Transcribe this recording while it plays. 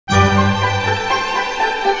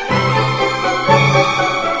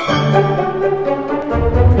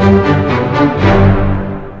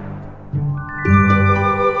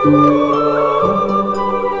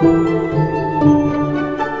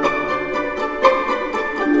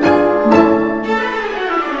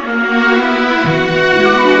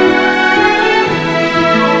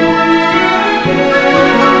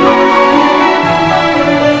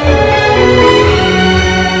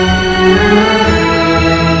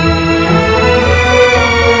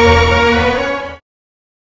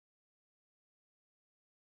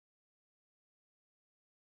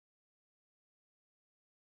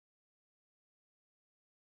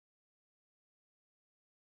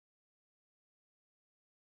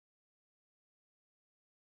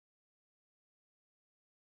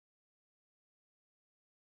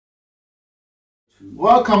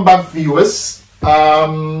Welcome back, viewers.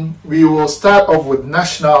 We will start off with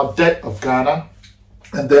national debt of Ghana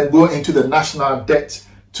and then go into the national debt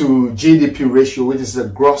to GDP ratio, which is the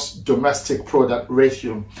gross domestic product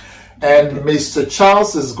ratio. And Mr.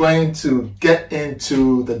 Charles is going to get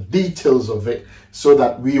into the details of it so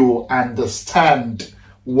that we will understand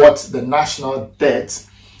what the national debt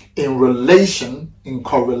in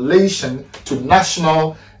correlation to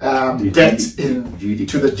national debt to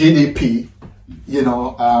the GDP,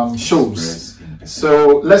 shows.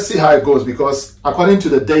 So let's see how it goes, because according to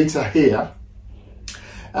the data here,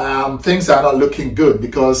 things are not looking good,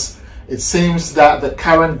 because it seems that the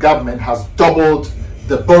current government has doubled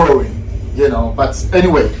the borrowing, but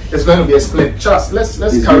anyway, it's going to be explained. Charles, let's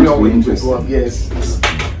carry on with it. Yes.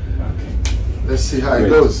 Let's see how it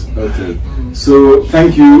goes. Okay. So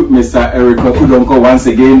thank you, Mr. Kwaku Donkor, once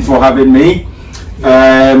again for having me.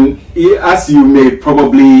 As you may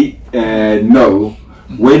probably know,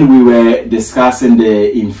 when we were discussing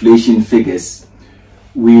the inflation figures,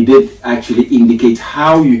 we did actually indicate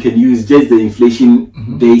how you can use just the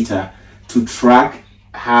inflation data to track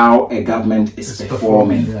how a government is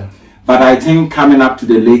performing. Yeah. But I think coming up to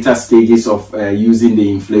the later stages of using the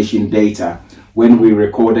inflation data, when we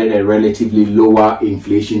recorded a relatively lower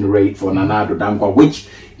inflation rate for Nana Addo Dankwa, which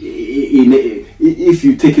if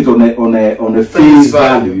you take it on a face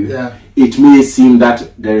value, it may seem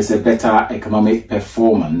that there is a better economic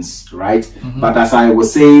performance, right? But as I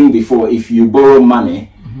was saying before, if you borrow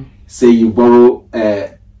money, say you borrow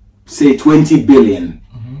say 20 billion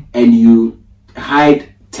and you hide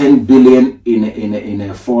 10 billion in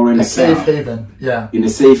a foreign account, safe haven, in a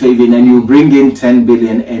safe haven, and you bring in 10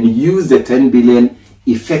 billion and use the 10 billion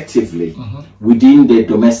effectively within the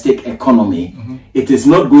domestic economy, it is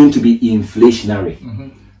not going to be inflationary.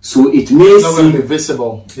 So it may seem going to be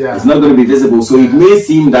visible. It's not going to be visible. So it may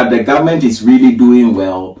seem that the government is really doing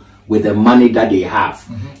well with the money that they have.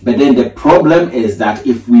 But then the problem is that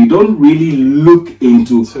if we don't really look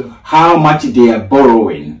into how much they are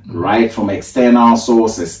borrowing, right, from external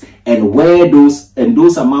sources, and where those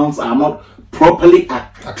amounts are not properly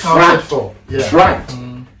accounted for, tracked.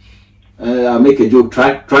 I'll make a joke,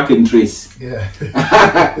 track and trace.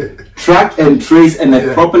 Track and trace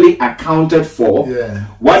and properly accounted for.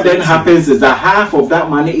 What then happens is that half of that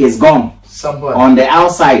money is gone somewhere on the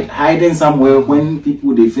outside, hiding somewhere. When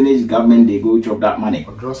people they finish government, they go chop that money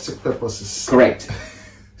for drastic purposes. Correct.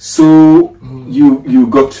 So you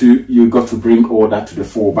got to bring all that to the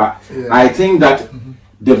fore. But I think that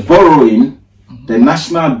the borrowing, the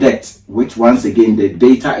national debt, which once again the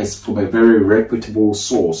data is from a very reputable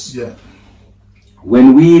source.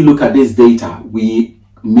 When we look at this data, we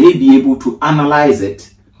may be able to analyze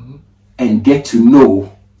it and get to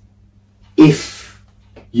know if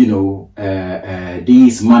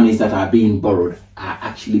these monies that are being borrowed are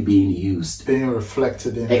actually being used, being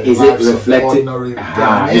reflected in is it reflected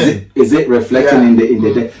is it reflecting in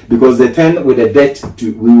the debt? Because the 10 with the debt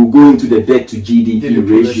to, we will go into the debt to GDP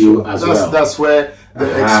ratio as well. That's where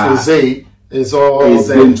the expose is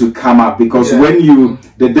going to come up, because when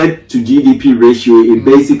the debt to GDP ratio, it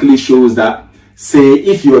basically shows that, say,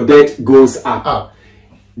 if your debt goes up,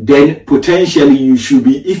 then potentially you should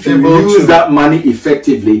be, if you use that money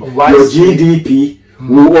effectively, your GDP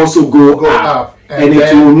will also go up. And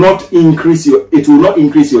it will not increase your debt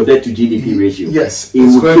to GDP ratio. Yes, it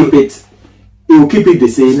will keep it the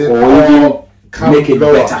same, or even make it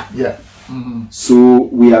better. So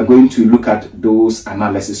we are going to look at those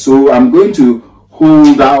analysis. So I'm going to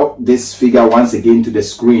hold out this figure once again to the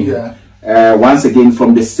screen. Once again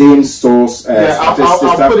from the same source. I'll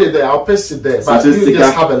put it there. I'll paste it there. But you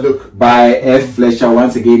just have a look. By F. Fletcher,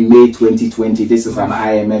 once again, May 2020. This is an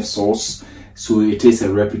IMF source, so it is a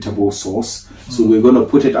reputable source. So we're going to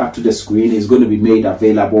put it up to the screen. It's going to be made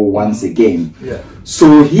available once again.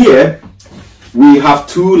 So here we have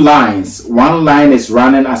two lines. One line is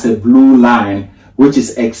running as a blue line, which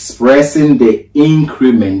is expressing the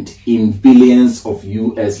increment in billions of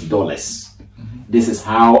US dollars. This is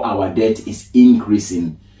how our debt is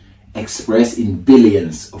increasing, expressed in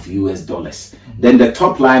billions of US dollars. Then the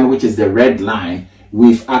top line, which is the red line,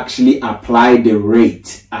 we've actually applied the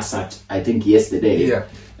rate as at, I think, yesterday,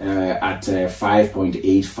 at 5.85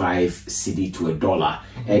 cedi to a dollar.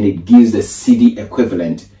 And it gives the cedi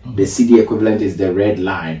equivalent. The cedi equivalent is the red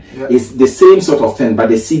line. It's the same sort of thing, but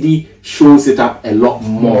the cedi shows it up a lot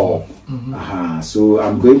more. So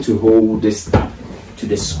I'm going to hold this up to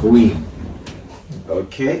the screen.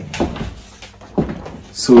 Okay,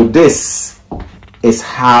 so this is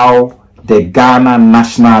how the Ghana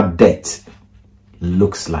national debt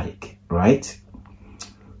looks like, right?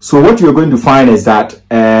 So what you're going to find is that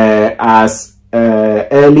as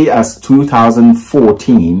early as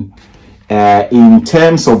 2014, in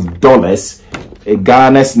terms of dollars,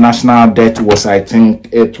 Ghana's national debt was, I think,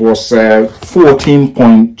 it was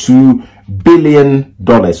 $14.2 billion,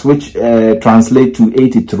 which translates to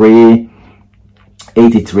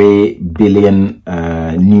 83 billion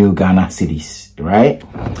new Ghana cedis, right?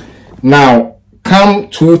 Now, come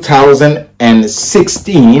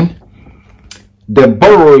 2016, the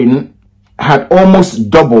borrowing had almost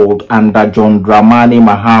doubled under John Dramani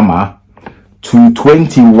Mahama to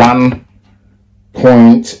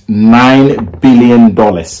 $21.9 billion.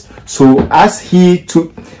 So as he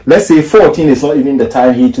took, let's say 14 is not even the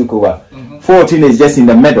time he took over. 14 is just in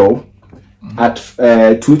the middle. At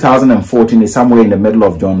 2014 is somewhere in the middle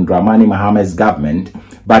of John Dramani Mahama's government.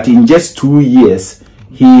 But in just 2 years,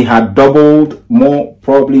 he had doubled,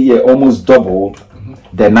 almost doubled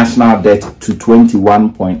the national debt to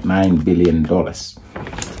 $21.9 billion.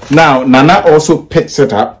 Now, Nana also picks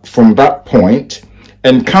it up from that point,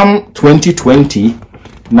 and come 2020,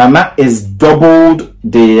 Nana is doubled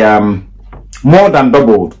the, more than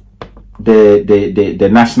doubled the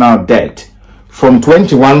national debt from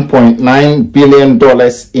 $21.9 billion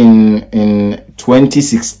in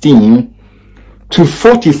 2016 to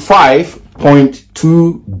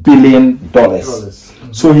 $45.2 billion.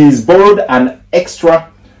 So he's borrowed an extra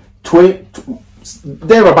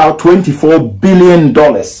about $24 billion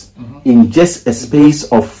in just a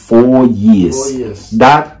space of 4 years.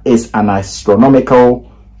 That is an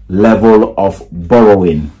astronomical level of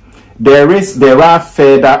borrowing. There are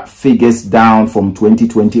further figures down from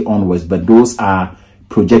 2020 onwards, but those are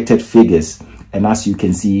projected figures. And as you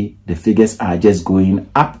can see, the figures are just going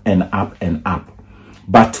up and up and up.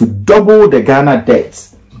 But to double the Ghana debt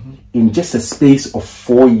in just a space of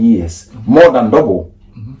 4 years, more than double,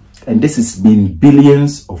 and this has been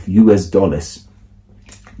billions of US dollars.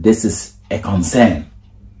 This is a concern.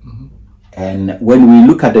 And when we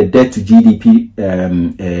look at the debt to GDP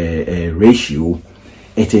ratio,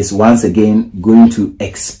 it is once again going to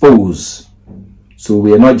expose. So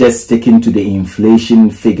we are not just sticking to the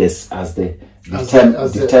inflation figures as the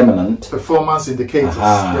determinant. Performance indicators.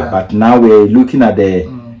 But now we're looking at the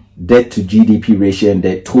debt to GDP ratio and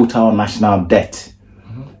the total national debt.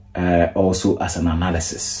 Also as an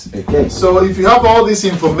analysis. Okay. So if you have all this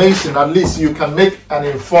information, at least you can make an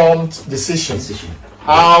informed decision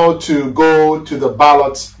how to go to the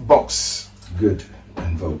ballot box. Good.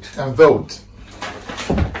 And vote.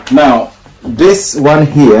 Now, this one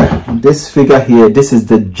here, this figure here, this is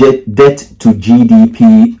the debt to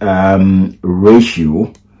GDP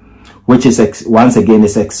ratio, which is once again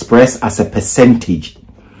is expressed as a percentage.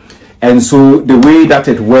 And so the way that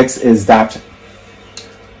it works is that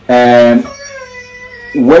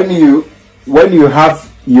when you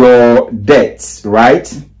have your debts,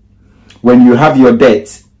 right? When you have your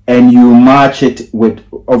debts and you match it with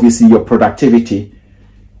obviously your productivity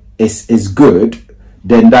is good,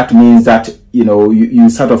 then that means that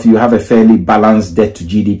you have a fairly balanced debt to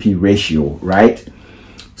GDP ratio, right?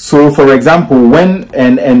 So for example, when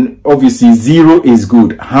and obviously 0 is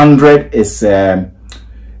good, 100 is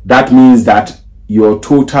that means that your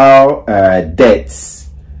total debts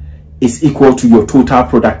is equal to your total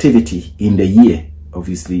productivity in the year.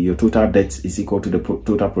 Obviously, your total debt is equal to the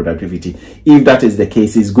total productivity. If that is the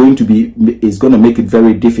case, it's going to make it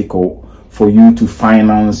very difficult for you to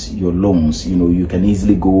finance your loans. You can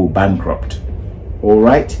easily go bankrupt. All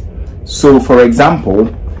right. So, for example,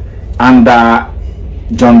 under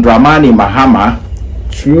John Dramani Mahama,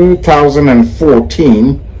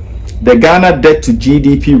 2014, the Ghana debt to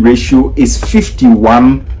GDP ratio is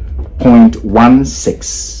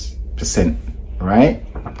 51.16%, right?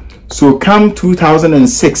 So come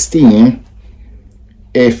 2016,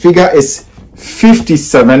 a figure is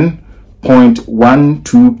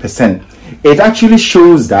 57.12%. It actually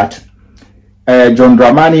shows that John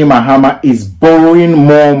Dramani Mahama is borrowing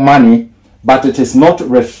more money, but it is not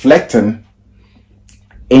reflecting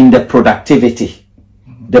in the productivity.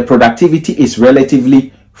 The productivity is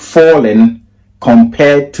relatively fallen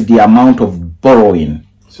compared to the amount of borrowing.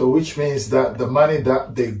 So which means that the money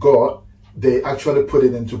that they got, they actually put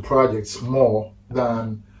it into projects more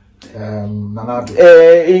than Nana.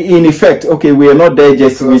 In effect, okay, we are not there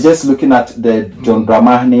just, we're just looking at the John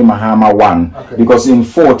Dramani Mahama one, because in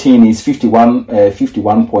 14 is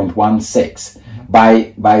 51.16.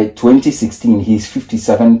 By 2016 he's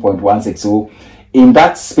 57.16. So in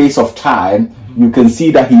that space of time, you can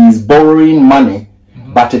see that he is borrowing money,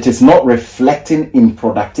 but it is not reflecting in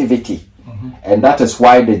productivity. And that is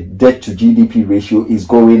why the debt to GDP ratio is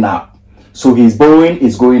going up. So his borrowing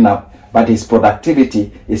is going up, but his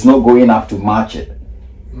productivity is not going up to match it.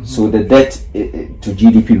 So the debt to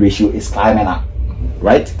GDP ratio is climbing up,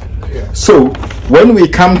 right? Yeah. So when we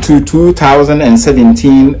come to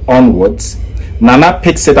 2017 onwards, Nana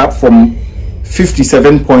picks it up from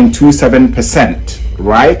 57.27%,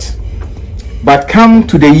 right? But come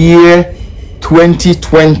to the year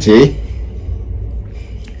 2020,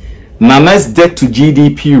 Nana's debt to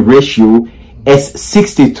GDP ratio is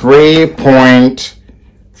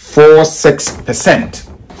 63.46%.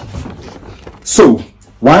 So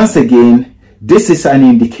once again, this is an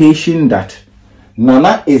indication that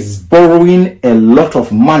Nana is borrowing a lot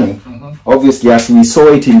of money. Obviously, as we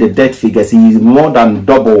saw it in the debt figures, he more than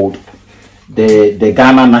doubled the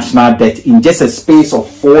Ghana national debt in just a space of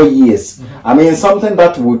 4 years. I mean, something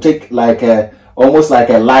that will take like almost like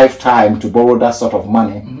a lifetime to borrow that sort of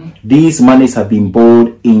money. These monies have been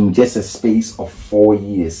borrowed in just a space of 4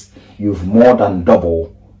 years. You've more than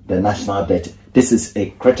doubled the national debt. This is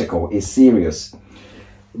critical, it's serious.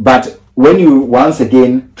 But when you once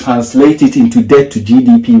again translate it into debt to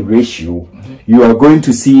GDP ratio, you are going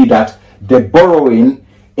to see that the borrowing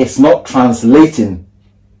is not translating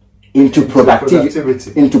into productivity. So which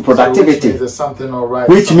means there's something all right.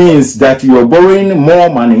 Which means that you are borrowing more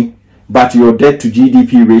money, but your debt to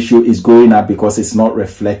GDP ratio is going up because it's not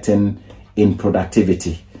reflecting in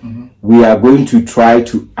productivity. We are going to try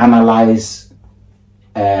to analyze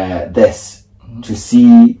this to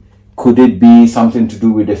see, could it be something to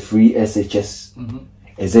do with the free SHS?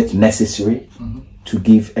 Is it necessary to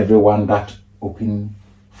give everyone that open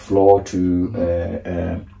floor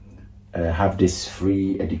to have this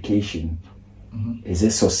free education? Is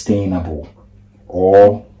it sustainable?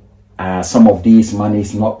 Or some of these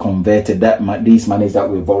monies not converted, these monies that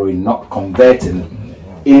we're borrowing not converting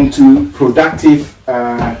into productive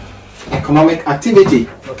economic activity?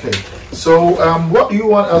 Okay, so what do you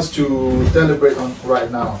want us to deliberate on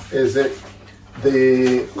right now? Is it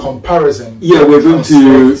the comparison? Yeah, we're going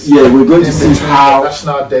to see how the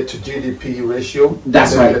national debt to GDP ratio.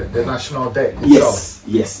 That's right. The national debt itself.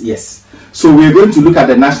 Yes. So we're going to look at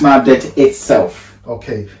the national debt itself.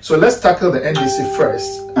 Okay, so let's tackle the NDC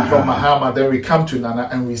first from Mahama, then we come to Nana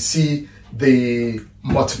and we see the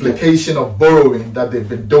multiplication of borrowing that they've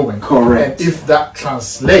been doing. Correct. And if that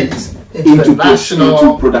translates into the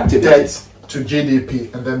national productivity debt to GDP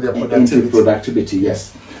and then their productivity. Into productivity,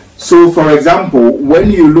 yes. So for example, when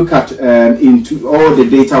you look at into all the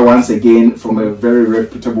data once again from a very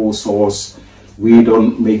reputable source, we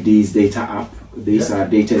don't make these data up. These are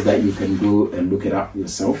data that you can go and look it up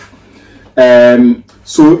yourself.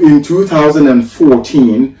 So in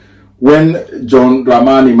 2014, when John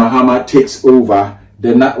Dramani Mahama takes over,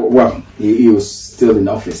 he was still in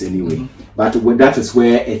office anyway, but that is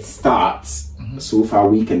where it starts. So far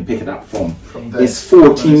we can pick it up from there. It's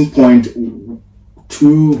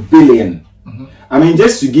 14.2 billion. I mean,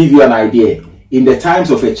 just to give you an idea, in the times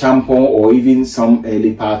of a Champon or even some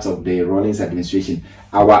early parts of the Rawlings administration,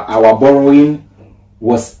 our borrowing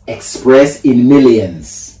was expressed in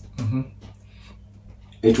millions.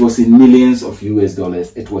 It was in millions of US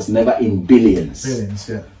dollars. It was never in billions. Billions,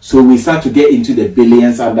 yeah. So we start to get into the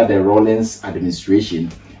billions under the Rawlings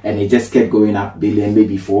administration, and it just kept going up, billion,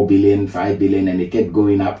 maybe 4 billion, 5 billion, and it kept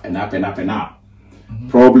going up and up and up and up.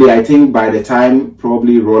 Probably, I think by the time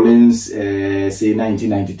Rawlings, say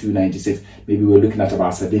 1992, 96, maybe we're looking at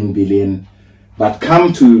about 7 billion. But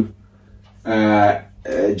come to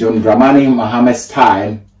John Dramani Mahama's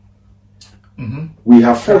time, we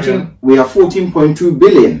have 14.2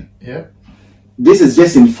 billion. Yeah. This is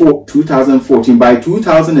just in 2014. By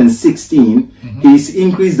 2016, he's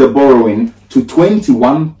increased the borrowing to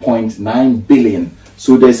 21.9 billion.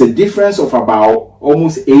 So there's a difference of about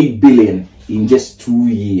almost 8 billion in just 2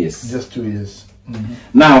 years. Just 2 years.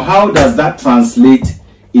 Now, how does that translate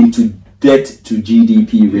into debt to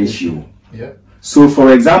GDP ratio? Yeah. So,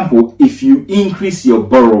 for example, if you increase your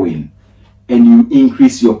borrowing and you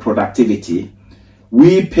increase your productivity,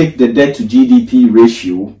 we pick the debt to GDP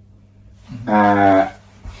ratio at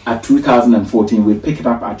 2014, we pick it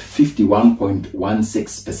up at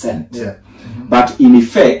 51.16%. Yeah. But in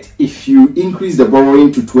effect, if you increase the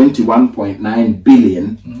borrowing to 21.9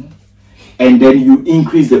 billion, and then you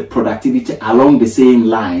increase the productivity along the same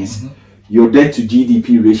lines, your debt to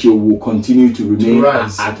GDP ratio will continue to remain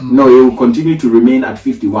it will continue to remain at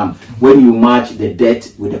 51. When you match the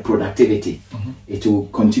debt with the productivity, it will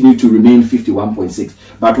continue to remain 51.6.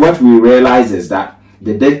 But what we realize is that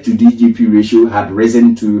the debt to GDP ratio had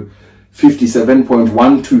risen to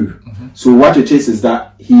 57.12. So what it is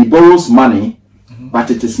that he borrows money, but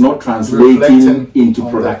it is not translating into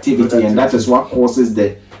productivity, and that is what causes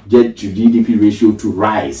the debt to GDP ratio to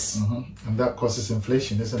rise. And that causes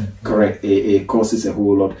inflation, isn't it? Correct. It causes a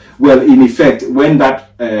whole lot. Well, in effect, when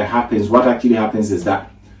that happens, what actually happens is that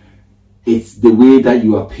it's the way that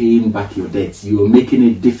you are paying back your debts. You are making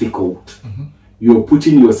it difficult. You are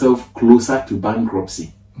putting yourself closer to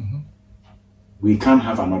bankruptcy. We can't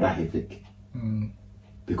have another headache.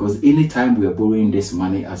 Because anytime we are borrowing this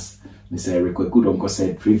money, as Mr. Kwaku Donkor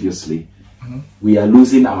said previously, we are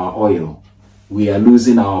losing our oil, we are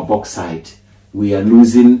losing our bauxite, we are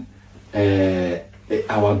losing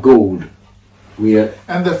our gold.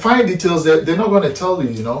 And the fine details, they're not going to tell you,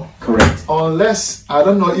 you know. Correct. Unless, I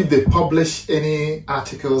don't know if they publish any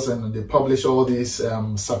articles and they publish all these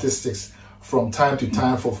statistics from time to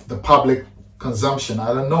time for the public consumption.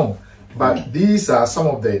 I don't know. But these are some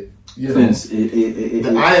of the, you know, the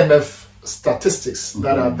IMF statistics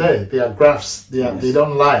that are there. They are graphs. They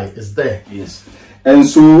don't lie. It's there. Yes. And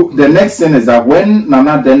so the next thing is that when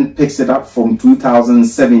Nana then picks it up from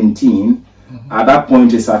 2017, at that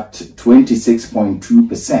point it's at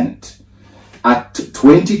 26.2%. At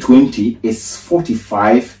 2020 it's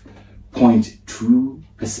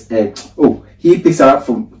 45.2%. Oh, he picks it up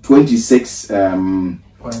from 26 from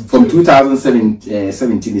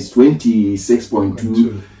 2017 is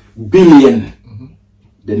 26.2 billion.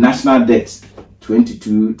 The national debt,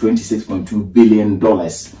 $26.2 billion.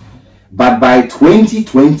 But by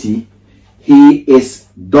 2020, he is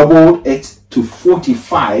doubled it to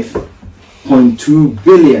 45.2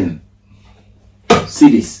 billion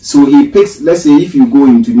cedis. So he picks, let's say if you go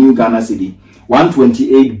into New Ghana cedi,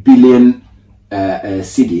 128 billion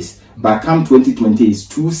cedis, but come 2020 is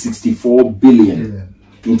 264 billion.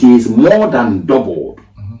 It is more than doubled,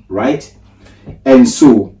 right? And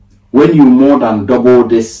so when you more than double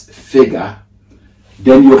this figure,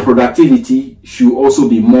 then your productivity should also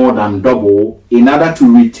be more than double in order to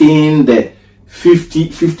retain the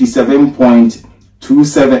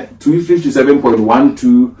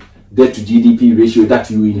 57.12 debt to GDP ratio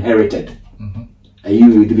that you inherited. And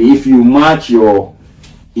you would be, if you match your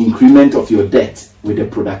increment of your debt with the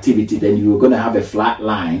productivity, then you're going to have a flat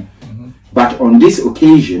line. But on this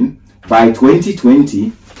occasion, by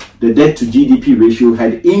 2020, the debt to GDP ratio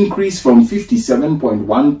had increased from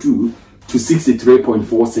 57.12 to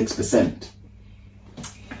 63.46%.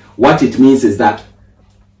 What it means is that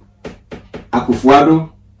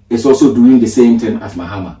Akufo-Addo is also doing the same thing as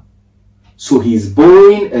Mahama. So he's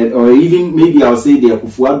borrowing, or even maybe I'll say the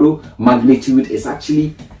Akufo-Addo magnitude is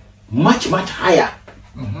actually much higher,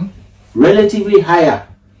 relatively higher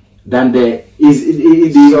than the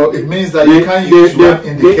so it means that you can't use one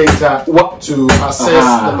indicator to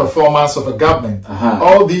assess the performance of a government.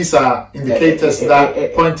 All these are indicators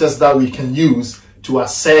that pointers that we can use to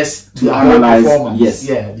assess to analyze performance. Yes,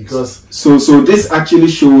 yeah, because so this actually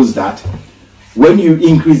shows that when you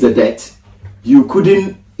increase the debt, you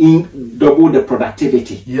couldn't double the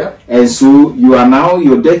productivity. Yeah, and so you are now,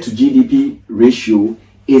 your debt to GDP ratio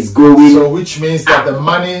is going, so which means that the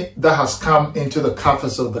money that has come into the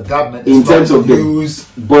coffers of the government in terms of used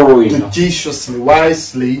borrowing judiciously,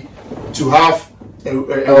 wisely, to have a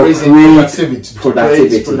raising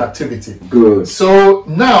productivity. Good. So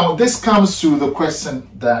now this comes to the question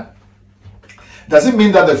that, does it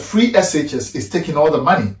mean that the free SHS is taking all the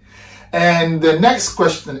money? And the next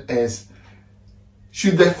question is,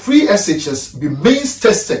 should the free SHS be means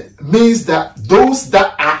tested? Means that those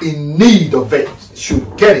that are in need of it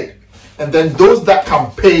should get it, and then those that can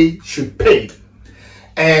pay should pay.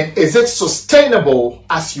 And is it sustainable,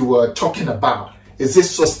 as you were talking about? Is it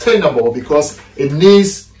sustainable? Because it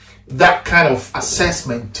needs that kind of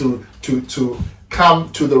assessment to come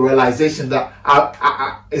to the realization that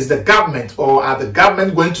is the government, or are the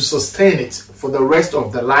government going to sustain it for the rest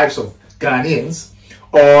of the lives of Ghanaians?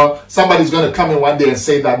 Or somebody's going to come in one day and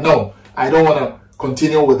say that, no, I don't want to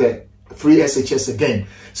continue with the free SHS again.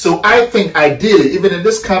 So I think ideally, even in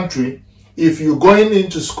this country, if you're going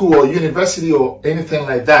into school or university or anything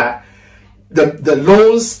like that, the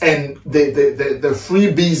loans and the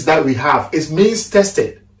freebies that we have is means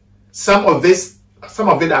tested. Some of it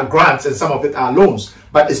are grants and some of it are loans,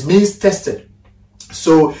 but it's means tested.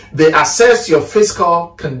 So they assess your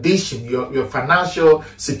fiscal condition, your financial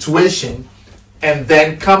situation, and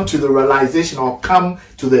then come to the realization, or come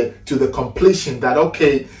to the completion that,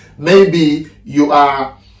 okay, maybe you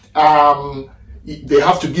are they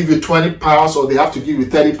have to give you £20, or they have to give you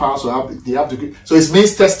 £30, or they have to give, so it's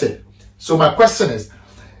means tested. So my question is,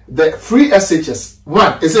 the free SHS,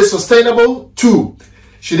 1, is it sustainable? 2,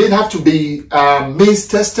 should it have to be means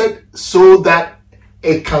tested so that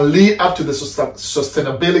it can lead up to the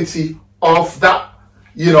sustainability of that,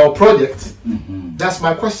 project? That's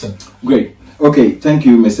my question. Great. Okay, thank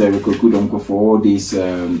you, Mr. Donkor, for all these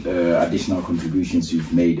additional contributions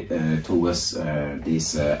you've made towards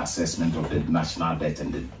this assessment of the national debt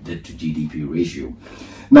and the debt to GDP ratio.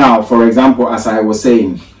 Now, for example, as I was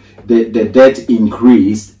saying, the debt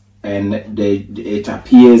increased, and it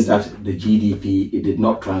appears that the GDP, it did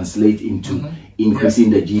not translate into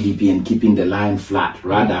increasing the GDP and keeping the line flat.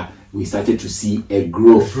 Rather, we started to see a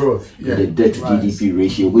growth in the debt to GDP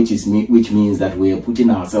ratio, which means that we are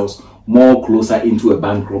putting ourselves more closer into a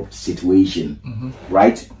bankrupt situation,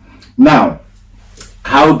 right? Now,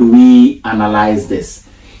 how do we analyze this?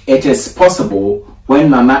 It is possible when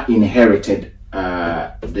Nana inherited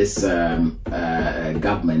this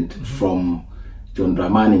government from John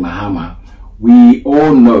Dramani Mahama, we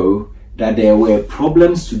all know that there were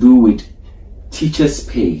problems to do with teachers'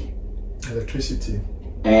 pay, electricity,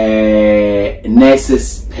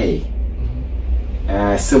 nurses' pay,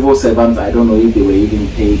 civil servants. I don't know if they were even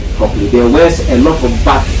paid properly. There was a lot of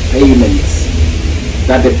back payments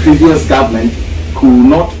that the previous government could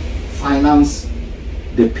not finance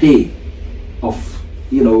the pay of,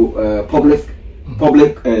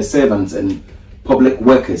 public servants and public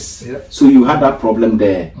workers. So you had that problem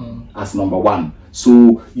there as number one.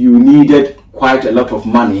 So you needed quite a lot of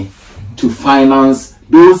money to finance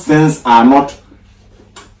those things. Are not,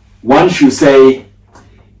 one should say,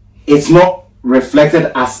 it's not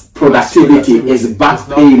reflected as productivity, it's back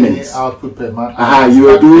payments. Output payment. You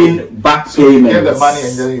are doing back payments. You get the money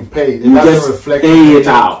and then you pay. It you doesn't just reflect pay it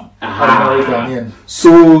out.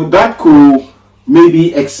 So that could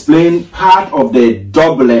maybe explain part of the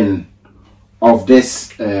doubling of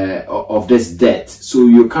this debt. So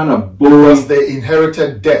you kind of borrow. They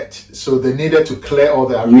inherited debt, so they needed to clear all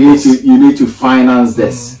the arrears. You need to finance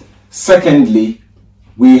this. Secondly,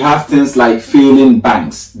 we have things like failing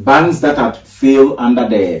banks that had failed under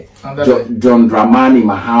the John Dramani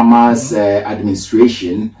Mahama's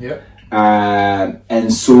administration.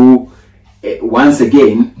 And so once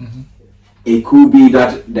again, it could be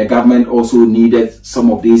that the government also needed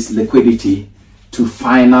some of this liquidity to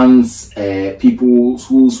finance people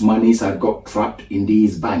whose monies had got trapped in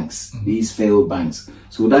these banks, these failed banks.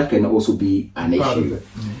 So that can also be an issue.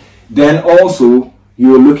 Then also,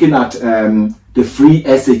 you're looking at the free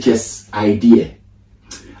SHS idea.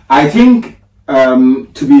 I think,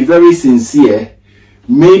 to be very sincere,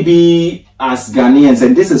 maybe as Ghanaians,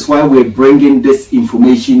 and this is why we're bringing this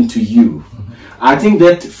information to you, I think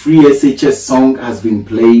that free SHS song has been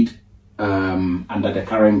played under the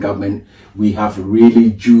current government. We have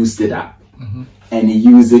really juiced it up and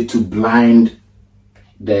used it to blind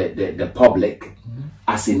the public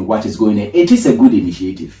as in what is going on. It is a good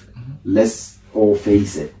initiative. Let's all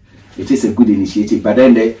face it. It is a good initiative. But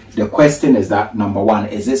then the question is that, number one,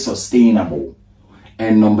 is it sustainable?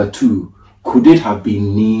 And number two, could it have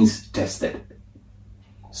been means tested?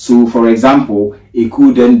 So, for example, it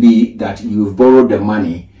could then be that you've borrowed the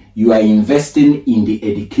money, you are investing in the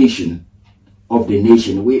education of the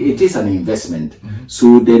nation. It is an investment.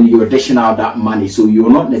 So then you're dishing out that money. So you're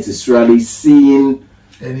not necessarily seeing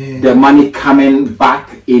the money coming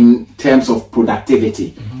back in terms of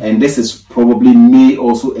productivity. And this is probably may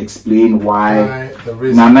also explain why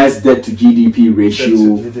Nana's debt to GDP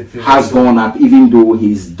ratio has gone up, even though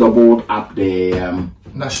he's doubled up the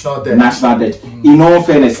national debt. In all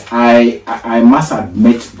fairness, I must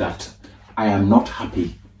admit that I am not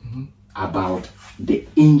happy about the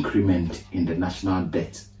increment in the national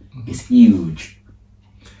debt. It's huge.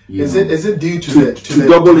 Is it due to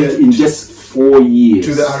double it in just 4 years?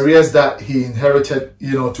 To the arrears that he inherited,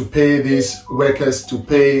 to pay these workers, to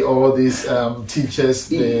pay all these teachers,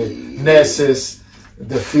 the nurses,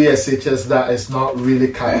 the free SHS that is not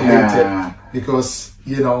really calculated because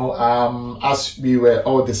as we were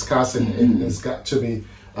all discussing, it's got to be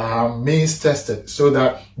means tested so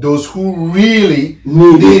that those who really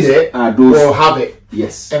need it will have it.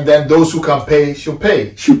 Yes. And then those who can pay should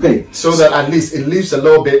pay. So that at least it leaves a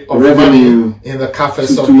little bit of revenue money in the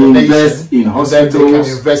coffers of to the invest nation. In hospitals, and then they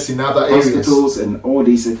can invest in other areas. And all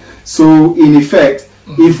these. So in effect,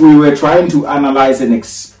 if we were trying to analyze and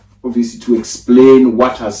obviously to explain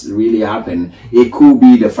what has really happened, it could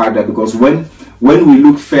be the fact that because when we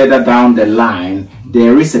look further down the line,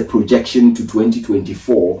 there is a projection to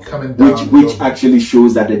 2024 which actually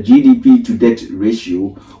shows that the GDP to debt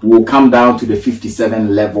ratio will come down to the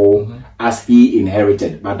 57 level as he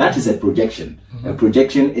inherited. But that is a projection. A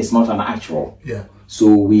projection is not an actual.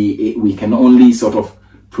 So we can only sort of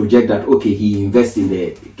project that, okay, he invests in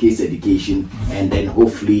the case education and then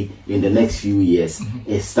hopefully in the next few years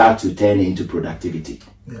it starts to turn into productivity.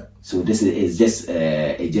 Yeah. So this is just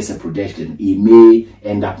a projection. It may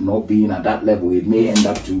end up not being at that level. It may end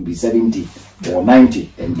up to be 70 or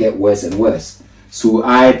 90 and get worse and worse. So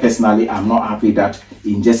I personally am not happy that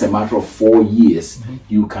in just a matter of 4 years,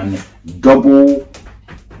 you can double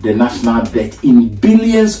the national debt in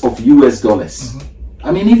billions of US dollars.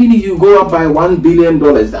 I mean, even if you go up by $1 billion,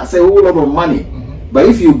 that's a whole lot of money. But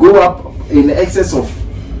if you go up in excess of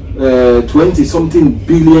 20-something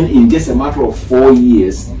billion in just a matter of 4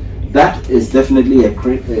 years, that is definitely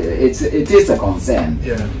it is a concern.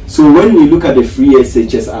 Yeah. So when we look at the free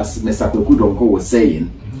SHS, as Mr. Kwaku Donkor was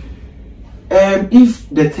saying, if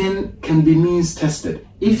the thing can be means tested,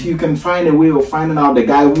 if you can find a way of finding out the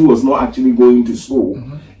guy who was not actually going to school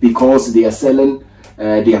because they are selling,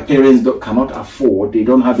 their parents cannot afford, they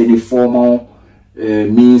don't have any formal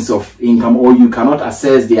means of income, or you cannot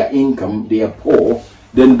assess their income, they are poor,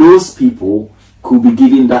 then those people could be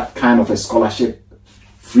given that kind of a scholarship,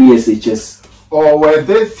 free SHS. Or were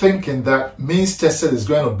they thinking that means tested is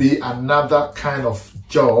going to be another kind of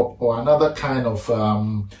job or another kind of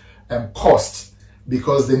cost,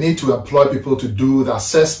 because they need to employ people to do the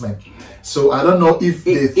assessment? So I don't know if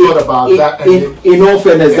they thought about that. In all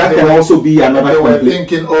fairness, that can also be another. They were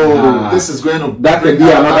thinking, oh, this is going to that can be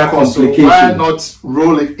another complication. So why not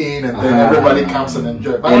roll it in and then everybody comes and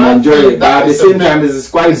enjoy it? But it. But at the same time, it's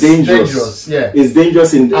quite dangerous. Yeah, it's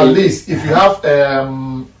dangerous at least if you have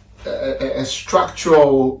a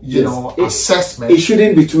structural, assessment. It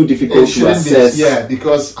shouldn't be too difficult to assess. Yeah,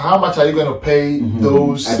 because how much are you going to pay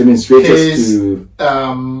those administrators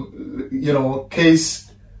case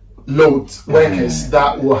load workers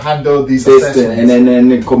that will handle these assessments and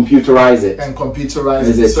then computerize it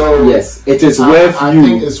it. So yes, it is worth I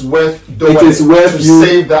think it's worth doing to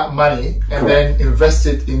save that money and then invest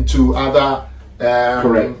it into other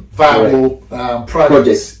viable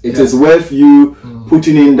projects. It is worth you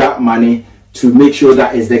putting in that money to make sure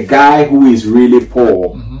that it's the guy who is really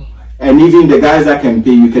poor, and even the guys that can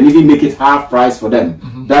pay, you can even make it half price for them.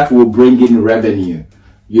 That will bring in revenue.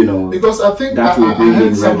 Because I think I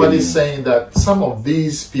heard somebody saying that some of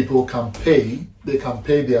these people can pay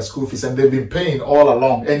their school fees, and they've been paying all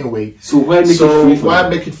along anyway. So why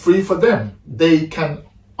make it free for them? They can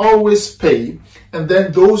always pay, and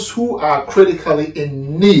then those who are critically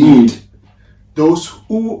in need, those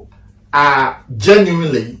who are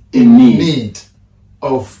genuinely in need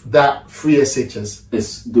of that free SHS,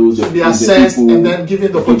 those should be assessed and then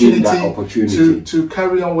given the opportunity to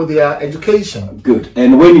carry on with their education. Good.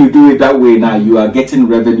 And when you do it that way, now you are getting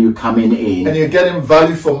revenue coming in, and you're getting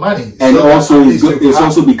value for money, and so also it's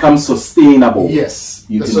also becomes sustainable. Yes,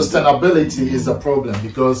 the sustainability is the problem,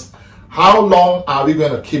 because how long are we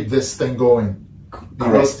going to keep this thing going?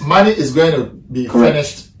 Because money is going to be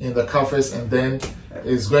finished in the coffers, and then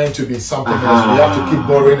it's going to be something else. We have to keep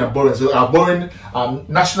borrowing and borrowing. So our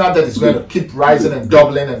national debt is going to keep rising and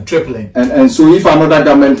doubling and tripling. And so if another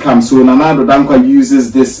government comes, so Nana Dankwa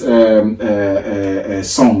uses this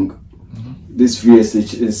song, this free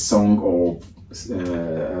SHS song or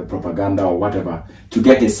propaganda or whatever, to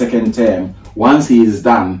get his second term. Once he is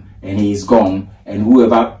done and he is gone, and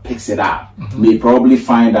whoever picks it up may probably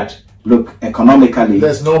find that, look, economically,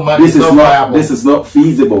 there's no money. This is not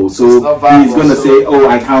feasible. So he's going to say, "Oh,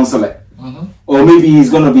 I cancel it," or maybe he's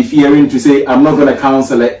going to be fearing to say, "I'm not going to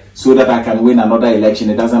cancel it so that I can win another election.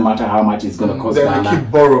 It doesn't matter how much it's going to cost." Then we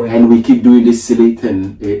keep borrowing, and we keep doing this silly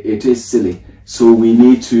thing. It is silly. So we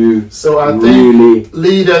need to. So I think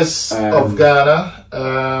leaders of Ghana,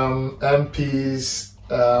 MPs,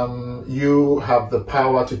 you have the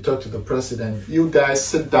power to talk to the president. You guys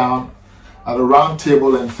sit down at a round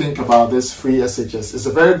table and think about this free SHS. It's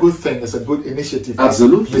a very good thing. It's a good initiative.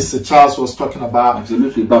 Absolutely. Mr. Charles was talking about.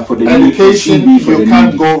 Absolutely. But for the education, you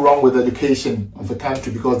can't go wrong with education of the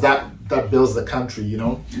country, because that builds the country,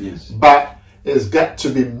 Yes. But it's got to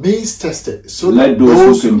be means tested, so that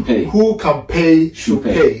those who can pay should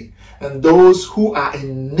pay, and those who are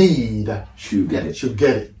in need should get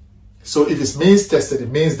it. So if it's means tested, it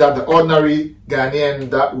means that the ordinary Ghanaian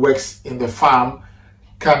that works in the farm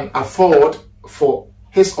can afford for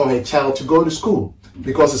his or her child to go to school,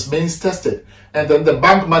 because it's means tested. And then the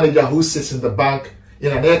bank manager who sits in the bank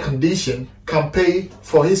in an air condition can pay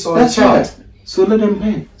for his or her child. Right. So let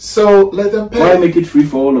them pay. Why make it free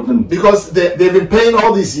for all of them? Because they've been paying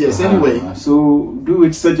all these years anyway. So do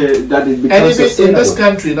it such that it becomes and even in this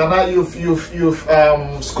country, Nana,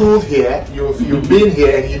 you've schooled here, you've been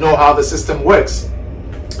here, and you know how the system works,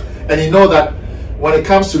 and you know that when it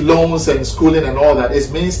comes to loans and schooling and all that,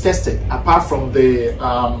 it's means tested. Apart from the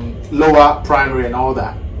lower primary and all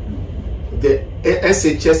that, the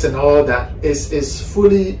SHS and all that is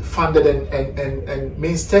fully funded and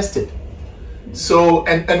means tested. So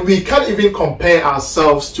and we can't even compare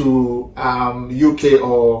ourselves to UK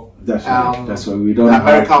or that's why we don't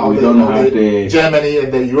America have, or the Germany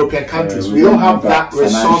and the European countries. We don't have that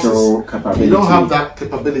resources. We don't have that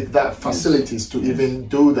capability, that facilities to even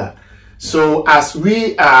do that. So as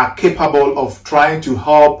we are capable of trying to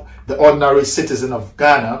help the ordinary citizen of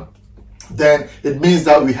Ghana, then it means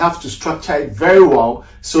that we have to structure it very well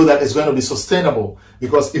so that it's going to be sustainable.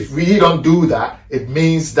 Because if we don't do that, it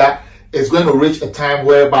means that it's going to reach a time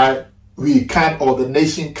whereby we can't, or the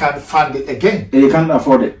nation can't fund it again. And you can't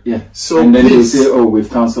afford it, yeah. So and then please, they say, oh, we've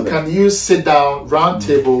cancelled it. Can you sit down, round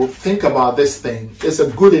table, think about this thing? It's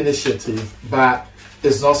a good initiative, but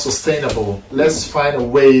it's not sustainable. Let's find a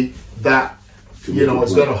way that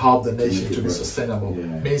it's going to help the nation to be sustainable.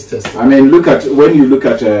 Yeah. Means testing. I mean, when you look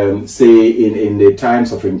at, say, in the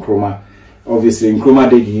times of Nkrumah, obviously Nkrumah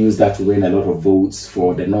did use that to win a lot of votes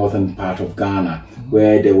for the northern part of Ghana,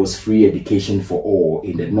 where there was free education for all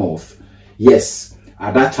in the north. Yes,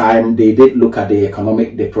 at that time they did look at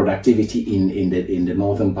the productivity in the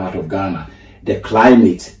northern part of Ghana. The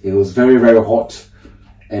climate, it was very, very hot,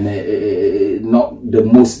 and not the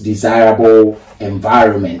most desirable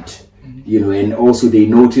environment. And also they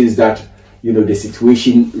noticed that the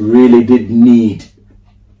situation really did need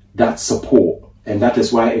that support, and that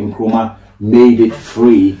is why Nkrumah made it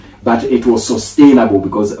free, but it was sustainable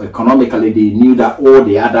because economically they knew that all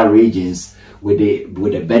the other regions, with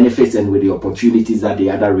the benefits and with the opportunities that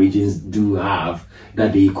the other regions do have,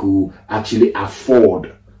 that they could actually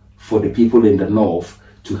afford for the people in the north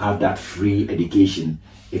to have that free education.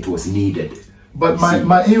 It was needed. But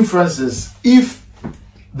my inference is, if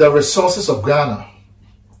the resources of Ghana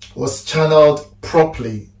was channeled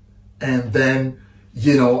properly and then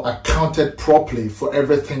accounted properly for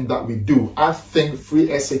everything that we do, I think free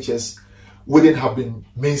SHS wouldn't have been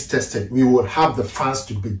means tested. We would have the funds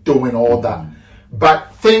to be doing all that.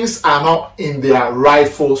 But things are not in their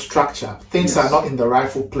rightful structure. Things are not in the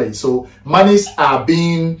rightful place. So monies are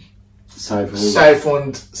being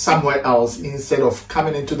siphoned somewhere else instead of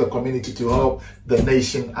coming into the community to help the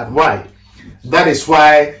nation at wide. That is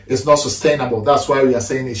why it's not sustainable. That's why we are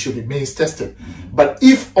saying it should be means tested. But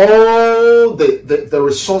if all the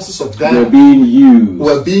resources of Ghana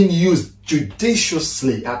were being used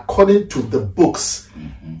judiciously according to the books,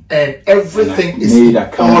 and everything is in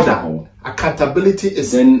order, accountability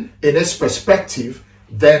is in its perspective,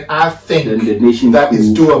 then I think the nation that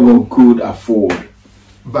is doable. Could afford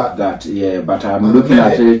that. Yeah, but I'm looking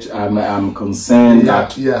at it. I'm concerned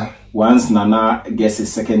that once Nana gets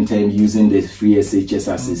his second term using the free SHS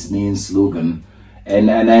as his main slogan, and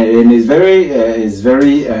it's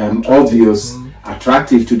very obvious,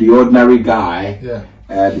 attractive to the ordinary guy,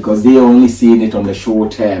 because they are only seeing it on the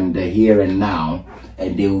short term, the here and now,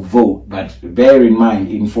 and they will vote. But bear in mind,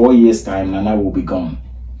 in 4 years' time, Nana will be gone,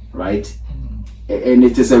 right? And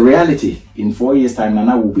it is a reality. In 4 years' time,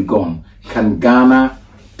 Nana will be gone. Can Ghana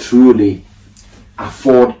truly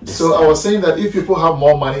afford this? So I was saying that if people have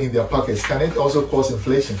more money in their pockets, can it also cause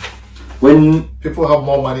inflation? When people have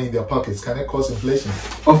more money in their pockets, can it cause inflation?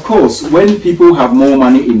 Of course, when people have more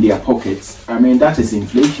money in their pockets, I mean, that is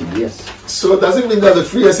inflation, yes. So does it mean that the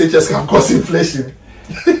free SHS can cause inflation?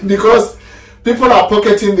 Because people are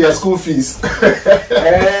pocketing their school fees.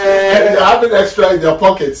 They're having extra in their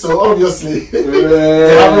pockets, so obviously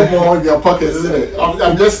they're having more in their pockets, isn't it?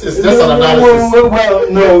 It's just an analysis.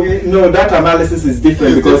 Well, no, that analysis is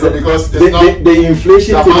different because the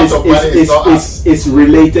inflation is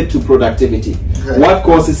related to productivity. Okay. What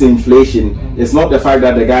causes inflation is not the fact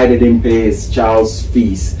that the guy didn't pay his child's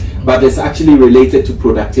fees, but it's actually related to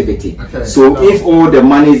productivity. Okay. So if all the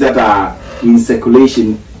monies that are in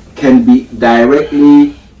circulation can be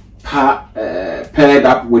directly paired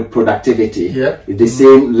up with productivity, the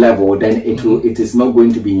same level, then it is not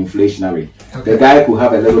going to be inflationary. Okay. The guy could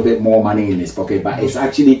have a little bit more money in his pocket, but it's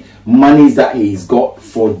actually monies that he's got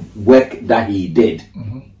for work that he did.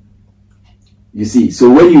 You see, so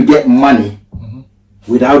when you get money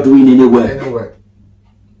without doing any work,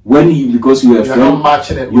 because you are a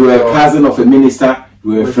friend, you are a cousin of a minister,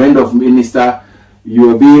 you are a friend of a minister,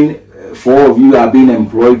 you are being 4 of you are being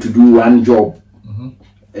employed to do one job,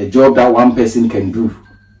 a job that one person can do.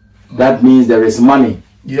 That means there is money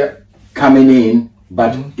coming in,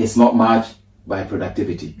 but it's not matched by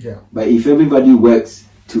productivity. But if everybody works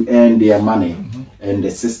to earn their money and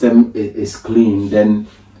the system is clean, then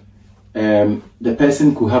the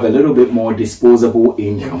person could have a little bit more disposable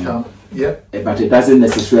income Yeah. But it doesn't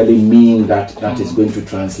necessarily mean that is going to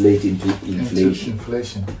translate into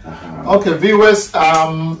inflation. Okay, viewers,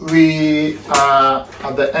 we are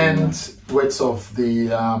at the end of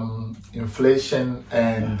the inflation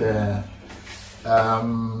and the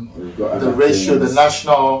ratio, the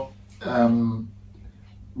national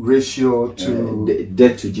ratio to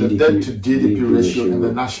debt to GDP, the debt to GDP ratio and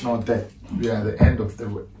the national debt. We are at the end of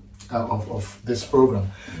the of this program,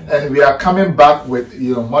 and we are coming back with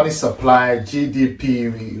money supply,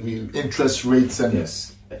 GDP, interest rates, and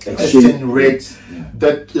exchange rate.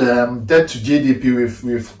 Debt to GDP.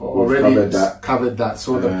 We've already covered that.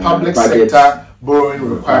 So the public sector borrowing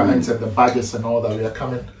requirements and the budgets and all that, we are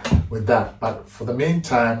coming with that. But for the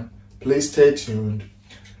meantime, please stay tuned,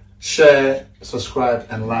 share, subscribe,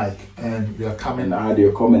 and like, and we are coming. And add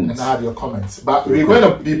your comments. But we're going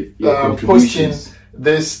to be posting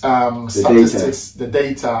this statistics, the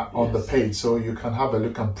data on the page, so you can have a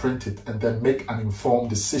look and print it, and then make an informed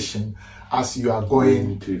decision as you are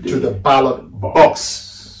going to the ballot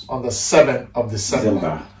box on the 7th of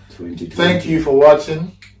December 2020. Thank you for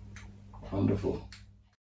watching. Wonderful.